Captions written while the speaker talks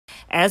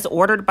As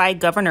ordered by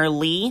Governor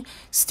Lee,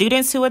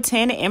 students who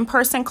attend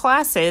in-person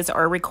classes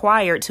are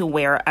required to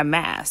wear a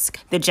mask.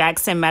 The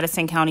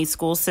Jackson-Madison County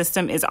school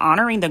system is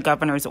honoring the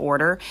governor's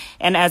order,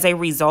 and as a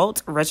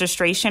result,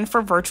 registration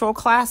for virtual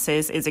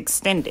classes is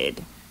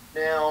extended.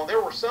 Now, there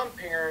were some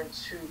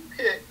parents who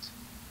picked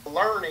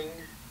learning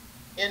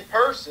in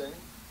person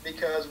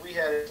because we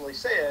had actually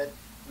said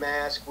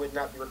mask would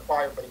not be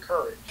required but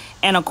encouraged.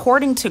 And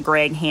according to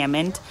Greg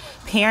Hammond,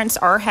 parents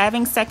are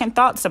having second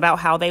thoughts about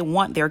how they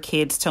want their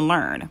kids to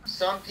learn.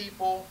 Some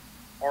people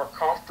are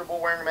comfortable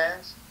wearing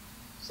masks,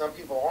 some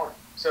people aren't.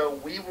 So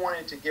we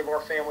wanted to give our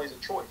families a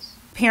choice.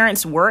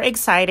 Parents were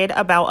excited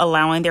about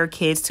allowing their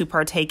kids to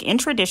partake in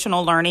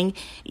traditional learning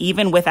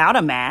even without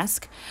a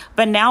mask,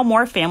 but now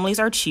more families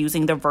are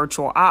choosing the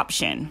virtual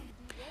option.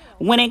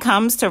 When it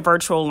comes to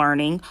virtual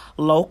learning,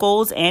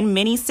 locals and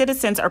many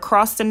citizens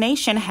across the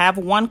nation have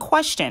one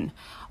question.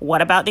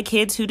 What about the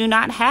kids who do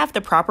not have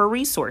the proper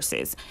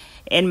resources?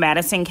 In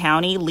Madison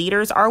County,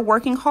 leaders are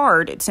working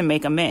hard to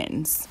make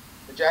amends.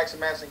 The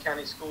Jackson-Madison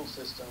County school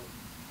system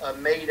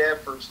made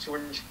efforts to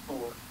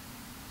ensure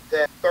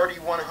that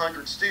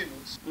 3,100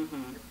 students,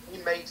 we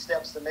made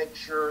steps to make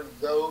sure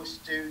those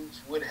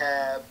students would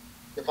have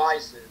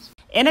devices.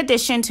 In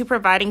addition to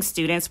providing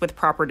students with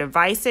proper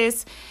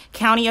devices,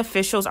 county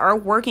officials are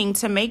working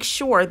to make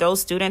sure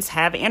those students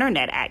have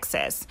internet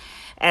access.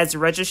 As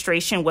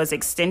registration was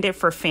extended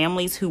for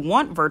families who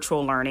want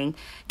virtual learning,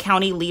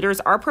 county leaders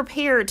are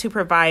prepared to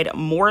provide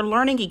more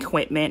learning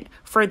equipment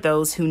for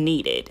those who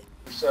need it.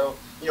 So,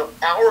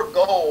 our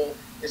goal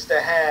is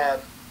to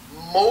have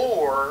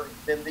more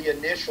than the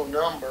initial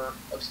number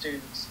of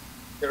students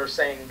that are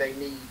saying they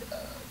need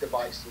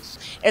devices.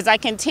 As I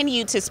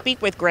continued to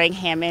speak with Greg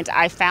Hammond,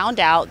 I found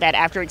out that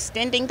after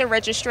extending the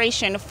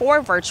registration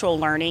for virtual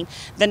learning,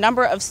 the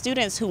number of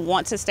students who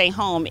want to stay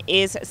home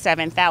is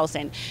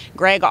 7,000.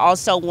 Greg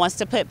also wants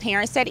to put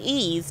parents at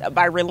ease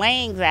by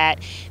relaying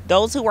that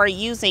those who are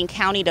using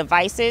county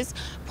devices,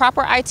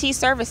 proper IT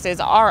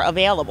services are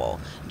available.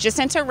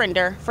 Jacinta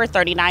Render for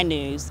 39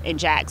 News in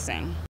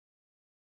Jackson.